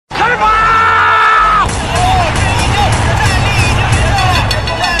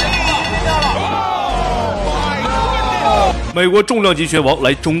美国重量级拳王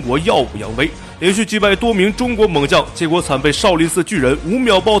来中国耀武扬威，连续击败多名中国猛将，结果惨被少林寺巨人5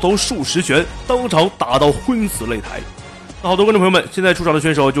秒爆头数十拳，当场打到昏死擂台。那好多观众朋友们，现在出场的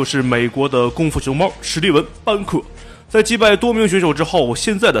选手就是美国的功夫熊猫史蒂文·班克。在击败多名选手之后，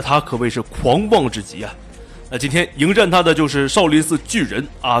现在的他可谓是狂妄至极啊！那今天迎战他的就是少林寺巨人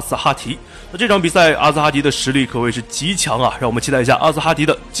阿兹哈提。那这场比赛阿兹哈提的实力可谓是极强啊，让我们期待一下阿兹哈提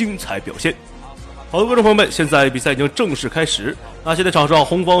的精彩表现。好的，观众朋友们，现在比赛已经正式开始。那现在场上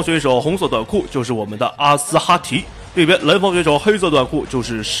红方选手红色短裤就是我们的阿兹哈提，另一边蓝方选手黑色短裤就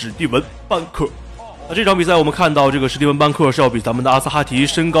是史蒂文·班克。那这场比赛我们看到这个史蒂文·班克是要比咱们的阿兹哈提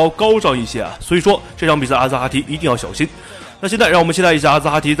身高高上一些啊，所以说这场比赛阿兹哈提一定要小心。那现在让我们期待一下阿兹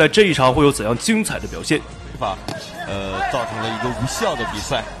哈提在这一场会有怎样精彩的表现。造成了一个无效的比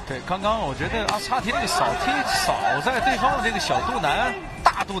赛。对，刚刚我觉得阿兹哈提那个扫踢扫在对方的这个小肚腩、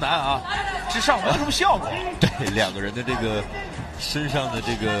大肚腩啊之上没有什么效果。对，两个人的这个身上的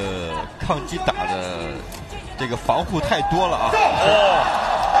这个抗击打的这个防护太多了啊。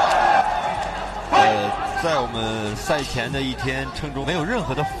在我们赛前的一天称中没有任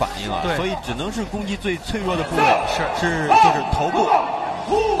何的反应啊，所以只能是攻击最脆弱的部位，就是头部。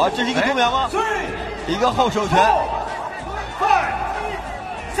啊，这是一个度秒吗？一个后手拳。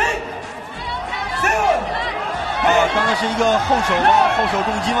刚才是一个后手吗？后手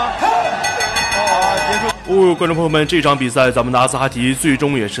重击吗？结束。观众朋友们，这场比赛咱们的阿兹哈提最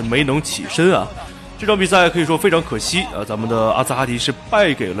终也是没能起身啊。这场比赛可以说非常可惜啊，咱们的阿兹哈提是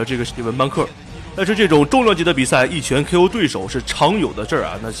败给了这个史蒂文·班克。但是这种重量级的比赛，一拳 KO 对手是常有的事儿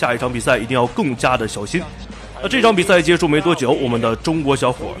啊。那下一场比赛一定要更加的小心。那这场比赛结束没多久，我们的中国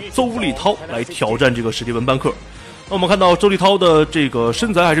小伙邹立涛来挑战这个史蒂文·班克。那我们看到邹立涛的这个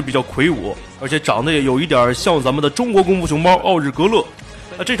身材还是比较魁梧，而且长得也有一点像咱们的中国功夫熊猫奥日格勒。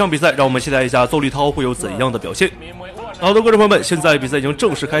那这场比赛让我们期待一下邹立涛会有怎样的表现。好的，观众朋友们，现在比赛已经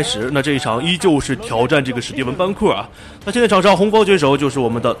正式开始。那这一场依旧是挑战这个史蒂文·班克啊。那现在场上红方选手就是我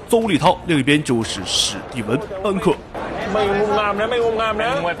们的邹立涛，另一边就是史蒂文·班克。ไม่งุ่มงามนะไม่งุ่มงามน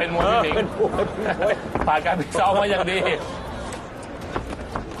ะเป็นมวยเป็นมวยผ่านการฝึกซ้อมมาอย่างดี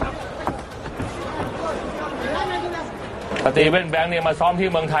สตีเวนแบงค์เนี่ยมาซ้อมที่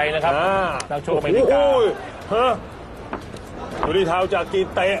เมืองไทยนะครับนักชกอเมริกาดูที่เท้าจากจีน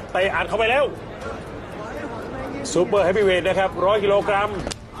เตะอัดเข้าไปแล้วซูเปอร์เฮฟวีเวทนะครับ100 กิโลกรัม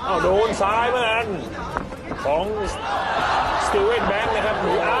โดนซ้ายเหมือนกันของสตีเวนแบงค์นะครับห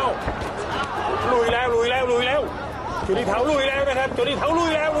นีลุยแล้วจุดที่เท้าลุยแล้วนะครับจุดที่เท้าลุย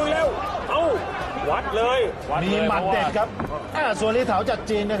แล้ววัดเลยมีหมัดเด็ดครับส่วนที่เท้าจาก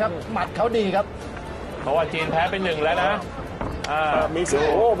จีนนะครับหมัดเขาดีครับเพราะว่าจีนแพ้เป็น1แล้วนะมีสู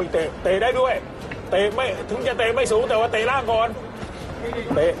งมีเตะได้ด้วยเตะไม่ถึงจะเตะไม่สูงแต่ว่าเตะล่างก่อน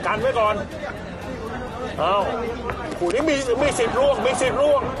เตะกันไว้ก่อนคู่นี้มีสิทธิ์ร่วงมีสิท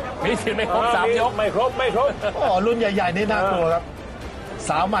ธิ์ไม่ครบ3 ยกไม่ครบรุ่นใหญ่ๆนี่น่ากลัวครับส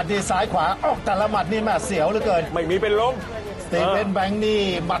าวหมัดดีซ้ายขวาออกแต่ละหมัดนี่มาเสียวเหลือเกินไม่มีเป็นล้มสตีเวนแบงค์นี่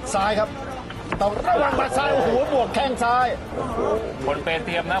หมัดซ้ายครับต้องระวังหมัดซ้ายโอ้โหบวกแข้งซ้ายพลเปเต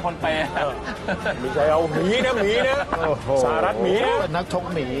รียมนะพลเปไม่ใช่เอาหมีนะสหรัฐหมีนะนักชก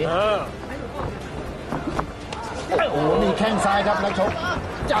หมีโอ้โหมีแข้งซ้ายครับนักชก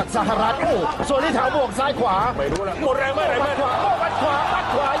จากสหรัฐส่วนที่แถวบวกซ้ายขวาไม่รู้ละหมดแรงไหมมัด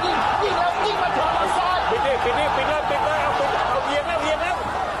ขวายิงแล้วมัดขวามัดซ้ายปิดแล้วเอาเอียงแล้ว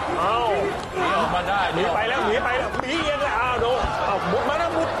ออกมาได้หนีไปแล้วเอียงแล้วโดนมุดมานะ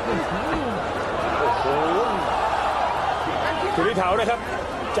มุดโอ้โหจุดที่เท้านะครับ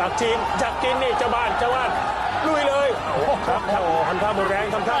จากจีนนี่เจ้าบ้านลุยเลยครับทำท่าหมดแรง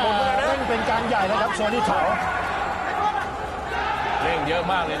ทำท่าหมดนะเป็นการใหญ่นะครับส่วนที่เท้าเร่งเยอะ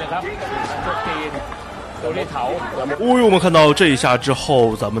มากเลยนะครับพวกจีน邹立涛。我们看到这一下之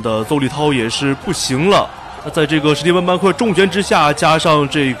后，咱们的邹立涛也是不行了。那在这个史蒂文·班克重拳之下，加上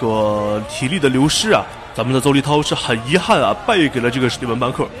这个体力的流失啊，咱们的邹立涛是很遗憾啊，败给了这个史蒂文·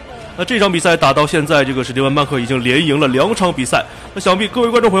班克。那这场比赛打到现在，这个史蒂文·班克已经连赢了2场比赛。那想必各位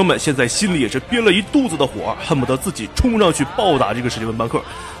观众朋友们现在心里也是憋了一肚子的火，恨不得自己冲上去暴打这个史蒂文·班克。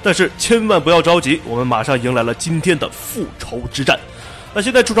但是千万不要着急，我们马上迎来了今天的复仇之战。那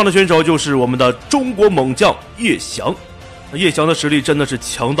现在出场的选手就是我们的中国猛将叶翔。叶翔的实力真的是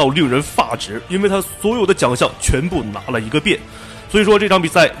强到令人发指，因为他所有的奖项全部拿了一个遍。所以说这场比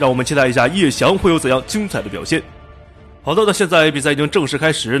赛让我们期待一下叶翔会有怎样精彩的表现。好的，那现在比赛已经正式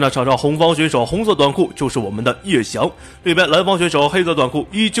开始。那场上红方选手红色短裤就是我们的叶翔，另一边蓝方选手黑色短裤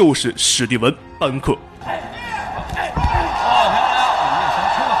依旧是史蒂文·班克。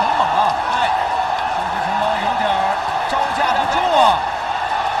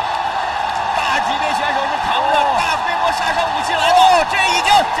杀伤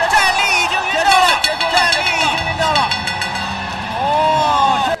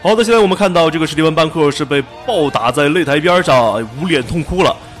好的，现在我们看到这个史蒂文·班克是被暴打在擂台边上，捂脸痛哭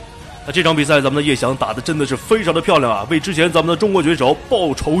了。那这场比赛咱们的叶翔打的真的是非常的漂亮啊，为之前咱们的中国选手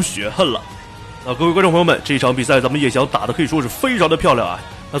报仇雪恨了。那各位观众朋友们，这场比赛咱们叶翔打的可以说是非常的漂亮啊。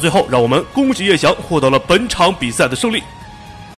那最后让我们恭喜叶翔获得了本场比赛的胜利。